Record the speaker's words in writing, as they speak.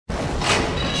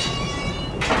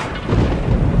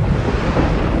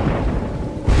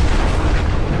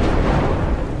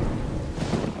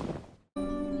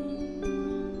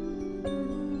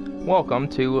Welcome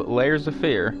to Layers of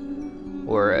Fear,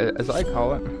 or as I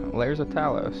call it, Layers of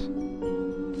Talos.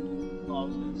 Oh, I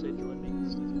was gonna say join me and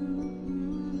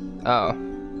Steve. Oh,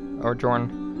 or join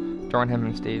him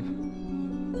and Steve.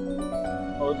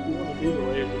 Oh, if you want to do the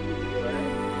layers of fear,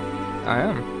 right? I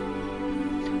am.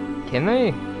 Can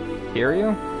they hear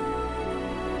you?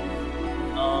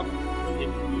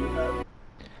 If you have.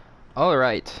 All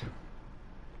right.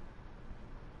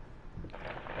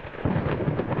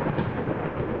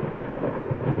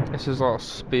 This is all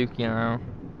spooky now.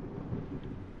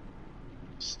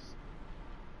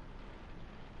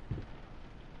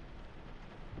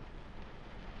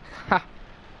 Ha!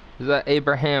 Is that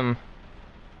Abraham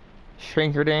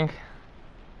Shrinkerdink?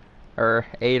 Or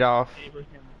Adolf?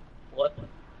 Abraham. What?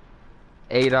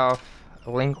 Adolf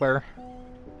Linkler?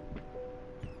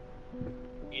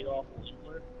 Adolf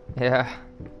Hitler? Yeah.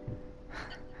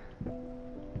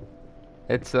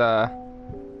 It's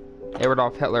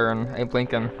Adolf Hitler and Abe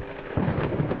Lincoln.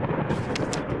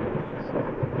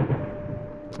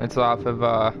 It's off of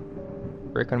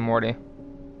Rick and Morty.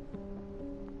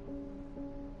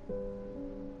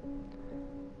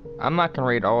 I'm not gonna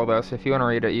read all of this. If you want to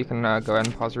read it, you can go ahead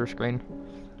and pause your screen,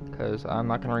 because I'm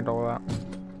not gonna read all of that.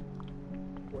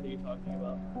 What are you talking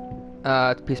about?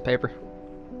 It's a piece of paper.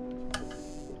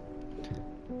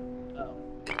 Oh.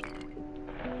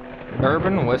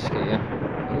 Bourbon whiskey.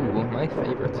 Ooh, my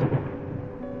favorite.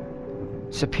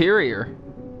 Superior.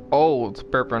 Old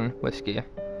bourbon whiskey.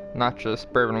 Not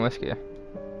just bourbon whiskey.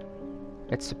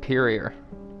 It's superior.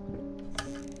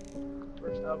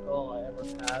 First alcohol I ever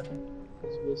had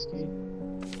was whiskey.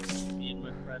 Me and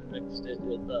my friend mixed it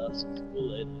with some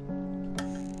Kool-Aid.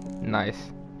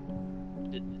 Nice.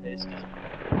 Didn't taste it.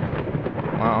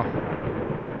 Wow.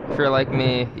 If you're like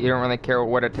me, you don't really care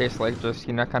what it tastes like. Just,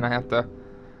 you know, kind of have to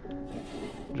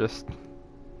just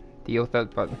deal with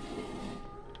it. But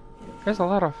there's a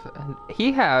lot of.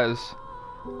 He has.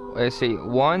 Let's see.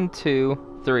 1,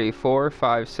 2, 3, 4,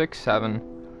 5, 6, 7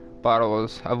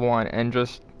 bottles of wine, and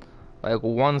just like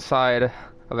one side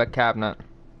of a cabinet.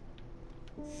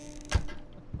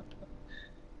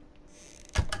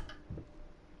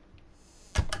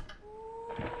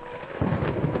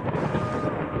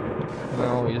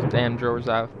 All these damn drawers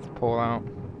I have to pull out.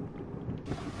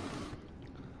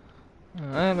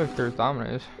 Look, there's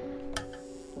dominoes.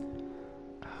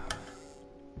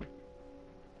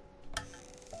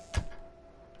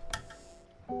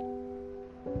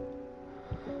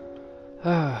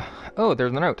 Oh,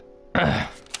 there's a note.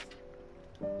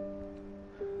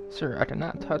 Sir, I did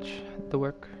not touch the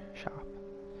workshop,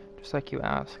 just like you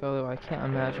asked, although I can't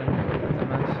imagine the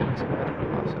mess inside.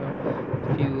 Also,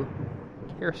 if you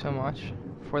care so much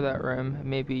for that room,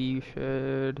 maybe you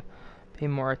should pay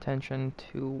more attention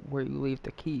to where you leave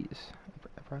the keys.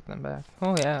 I brought them back.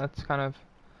 Oh yeah, it's kind of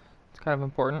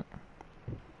important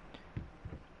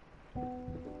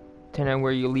to know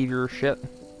where you leave your shit.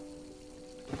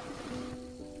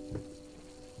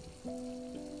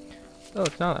 Oh,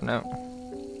 it's not a note.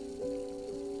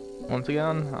 Once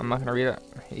again, I'm not gonna read it.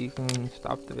 You can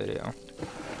stop the video.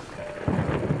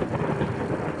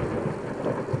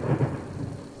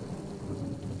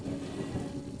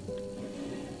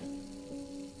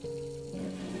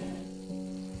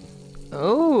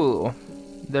 Oh,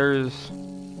 there's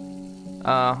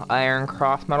iron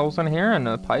cross metals in here, and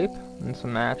a pipe, and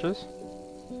some matches,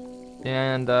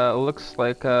 and it looks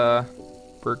like a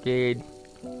brigade.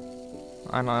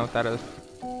 I don't know what that is.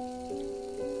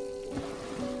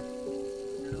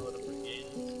 You know what a brigade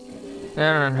is?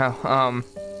 No.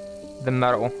 The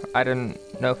metal. I didn't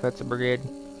know if it's a brigade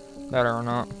metal or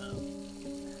not. No.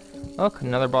 Look,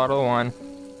 another bottle of wine.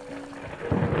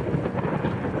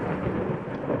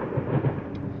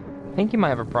 I think you might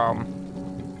have a problem.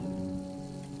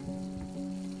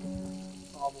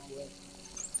 Probably.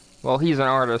 Well, he's an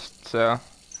artist, so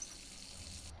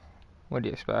what do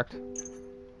you expect?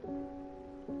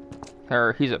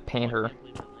 Or he's a painter.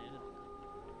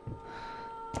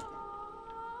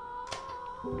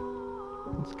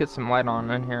 Let's get some light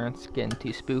on in here. It's getting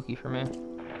too spooky for me.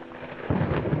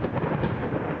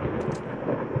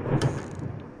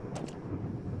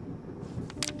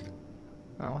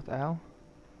 Oh, what the hell?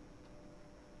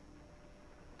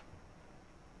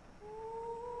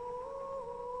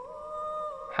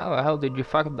 How the hell did you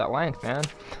fuck up that length, man?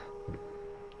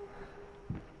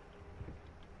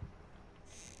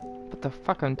 Put the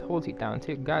fucking toolsy down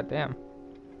too, goddamn.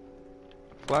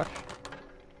 Flush.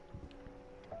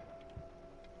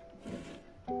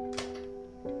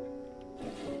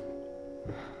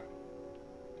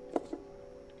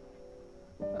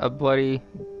 A bloody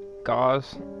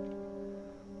gauze.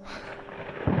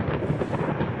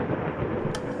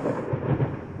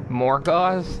 more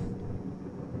gauze?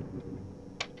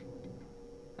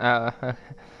 Uh,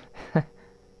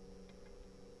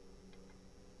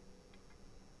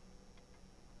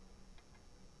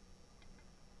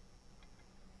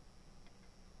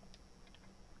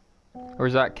 or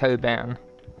is that Koban?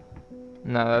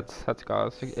 No, that's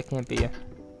gauze. It can't be. It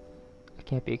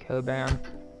can't be Koban.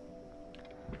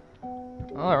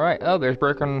 All right. Oh, there's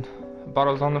broken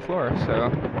bottles on the floor. So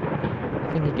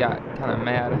I think he got kind of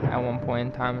mad at one point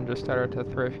in time and just started to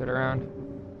throw shit around.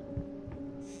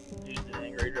 He's an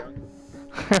angry drunk.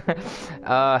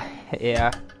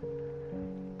 Yeah.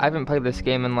 I haven't played this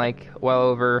game in like well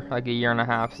over like a year and a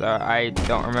half, so I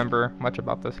don't remember much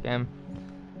about this game.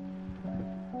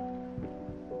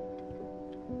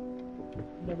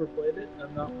 Never played it.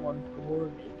 I'm not one for horror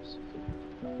games.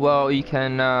 Well, you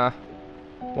can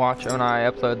watch when I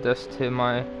upload this to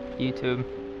my YouTube.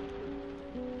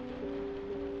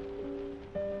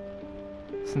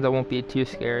 Since it won't be too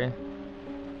scary.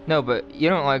 No, but you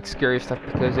don't like scary stuff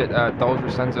because it dulls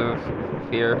your sense of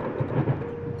fear,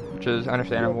 which is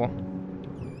understandable.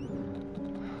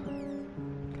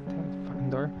 Fucking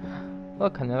door.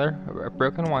 Look, another a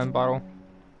broken wine bottle.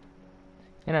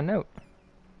 And a note.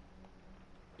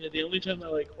 Yeah, the only time I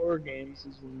like horror games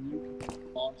is when you can kill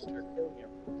a monster killing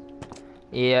everyone.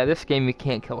 Yeah, this game you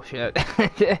can't kill shit.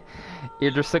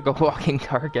 You're just like a walking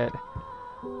target.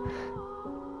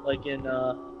 Like in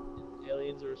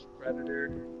Aliens vs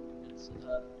Predator, it's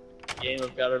a game.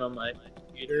 I've got it on my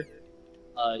computer.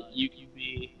 You can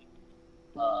be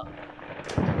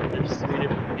there's 3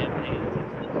 different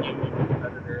campaigns: the human, the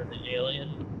predator, and the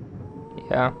alien.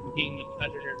 Yeah. Being the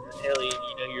predator and the alien,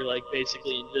 you know, you're like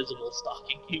basically invisible,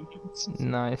 stalking humans.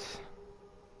 Nice.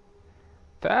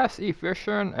 Fast,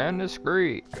 efficient, and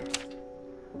discreet.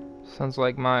 Sounds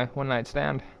like my one night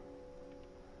stand.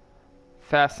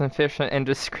 Fast, efficient, and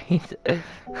discreet.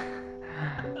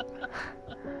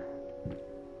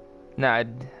 Nah,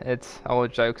 it's all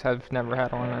jokes. I've never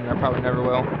had one, and I probably never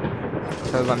will.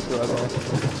 Because I'm too ugly.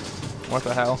 What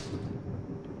the hell?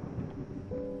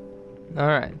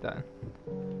 Alright, then.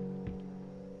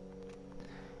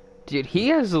 Dude, he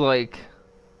has like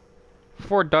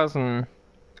 4 dozen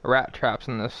rat traps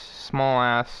in this small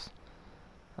ass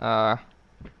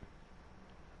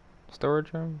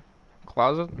storage room?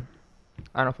 Closet?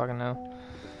 I don't fucking know.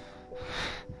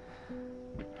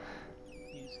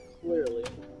 He's clearly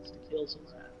wants to kill some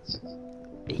rats.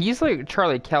 He's like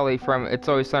Charlie Kelly from It's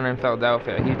Always Sunny in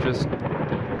Philadelphia. He's just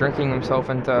drinking himself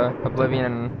into oblivion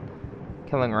and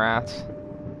killing rats.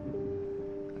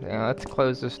 Okay, let's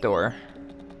close this door.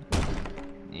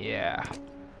 Yeah.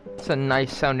 It's a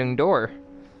nice sounding door.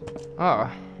 Oh.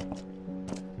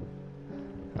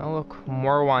 Oh look,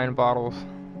 more wine bottles.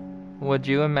 Would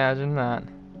you imagine that?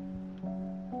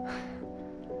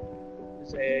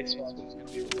 This AA sponsor's gonna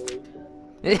be really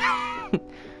good.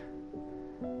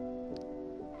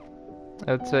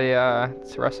 It's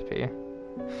a recipe.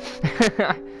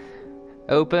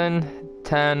 Open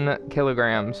 10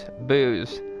 kilograms,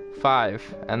 booze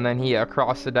 5, and then he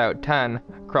crossed it out 10,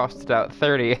 crossed it out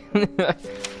 30.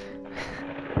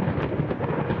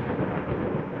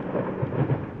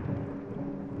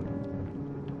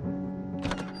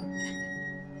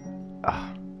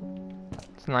 Oh,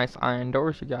 it's nice iron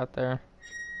doors you got there.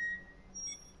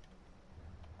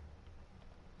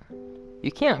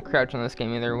 You can't crouch in this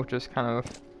game either, which is kind of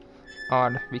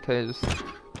odd because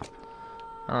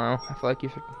I don't know, I feel like you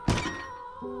should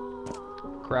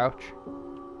crouch.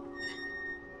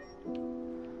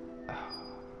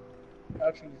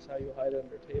 Crouching is how you hide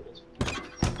under tables.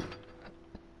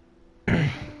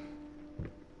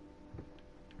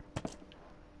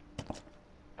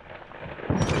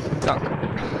 Dunk.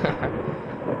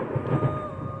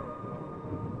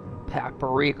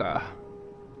 Paprika.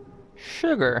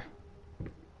 Sugar.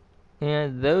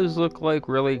 And those look like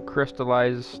really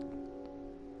crystallized.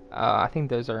 I think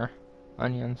those are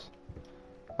onions.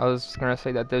 I was gonna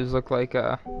say that those look like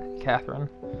Catherine.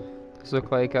 Those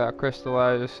look like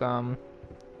crystallized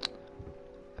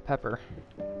pepper.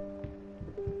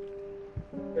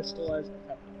 Crystallized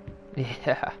pepper.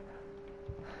 Yeah.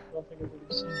 I don't think I've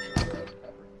ever seen crystallized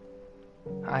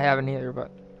pepper. I haven't either, but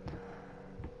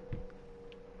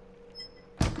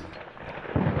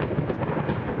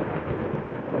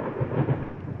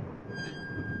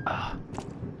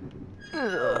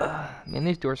man,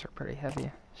 these doors are pretty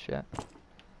heavy. Shit.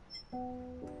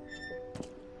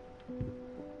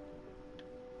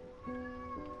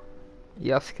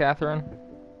 Yes, Catherine?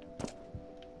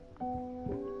 Are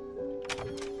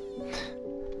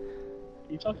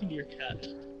you talking to your cat?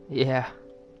 Yeah.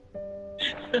 I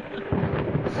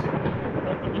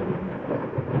don't think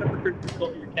you've ever heard you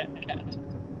call your cat cat.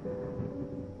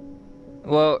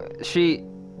 Well, she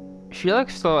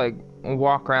likes to like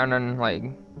walk around and like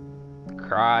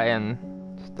cry and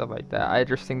stuff like that. I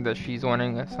just think that she's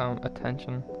wanting some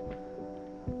attention,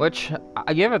 which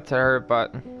I give it to her,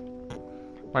 but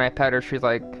when I pet her, she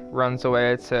like runs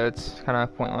away, so it's kind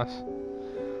of pointless.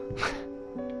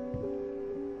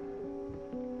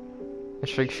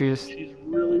 It's like She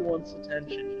really wants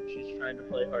attention. She's trying to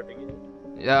play hard to get.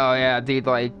 oh yeah, dude,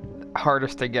 like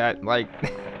hardest to get, like.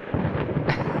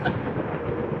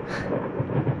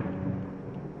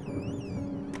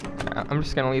 I'm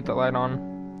just gonna leave the light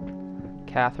on,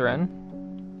 Catherine.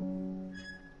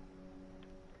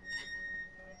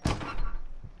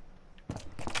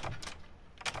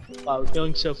 Wow, I was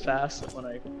going so fast that when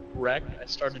I wrecked, I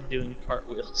started doing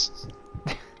cartwheels.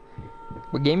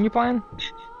 What game you playing?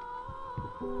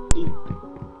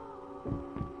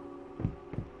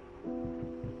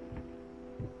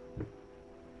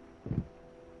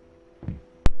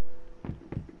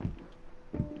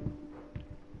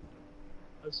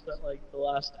 I spent like the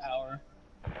last hour.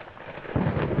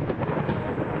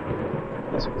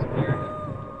 This was area.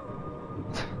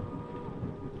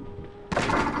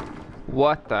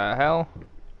 What the hell?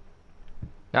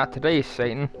 Not today,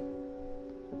 Satan.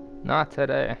 Not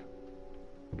today.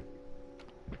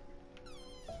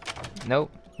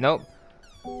 Nope. Nope.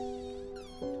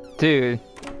 Dude.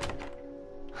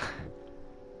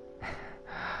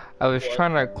 I was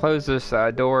trying to close this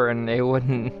door and it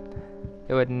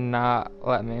would not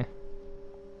let me.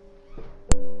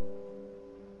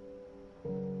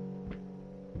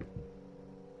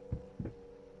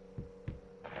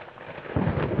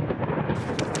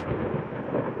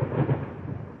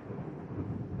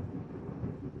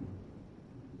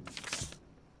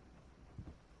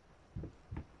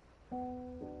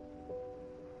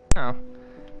 Oh,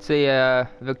 it's a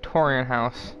Victorian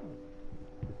house.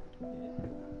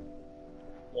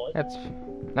 What? That's.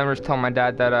 I was telling my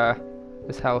dad that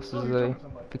this house is a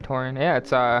Victorian. Yeah, it's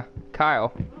Kyle.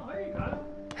 Oh, there you go.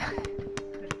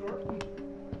 Next door.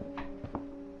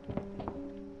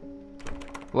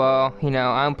 Well, you know,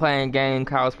 I'm playing a game,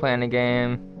 Kyle's playing a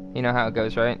game. You know how it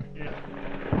goes, right? Yeah.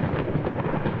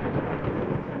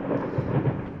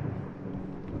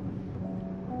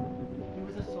 He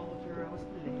was a soldier, I was a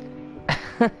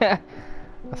lady.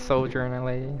 A soldier and a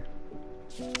lady.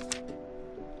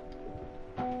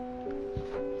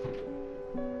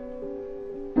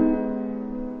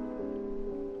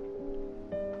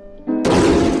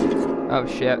 Oh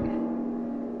shit.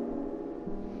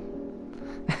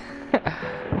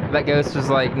 That ghost was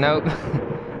like, nope,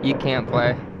 you can't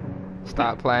play.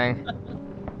 Stop playing.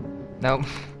 Nope.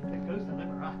 That goes to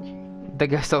Liberace. The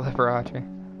ghost of Liberace.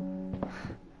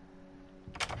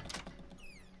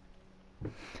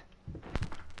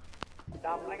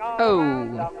 Oh.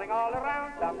 Stumbling all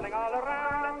around, stumbling all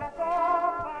around, and so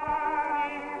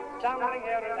funny. Stumbling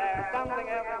here and there, stumbling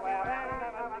everywhere, and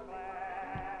I'm glad.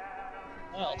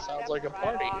 Well, sounds like a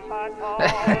party.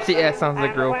 Yeah, it sounds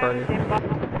like a real party.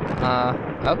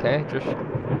 Okay, just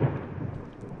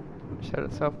shut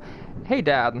itself. Hey,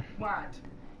 Dad. What?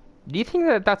 Do you think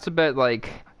that that's a bit like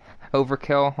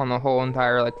overkill on the whole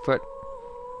entire like foot?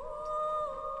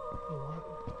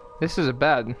 This is a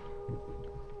bed.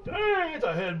 Dang, it's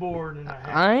a headboard and a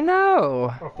half. I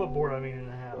know. Or footboard, I mean, and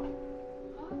a half.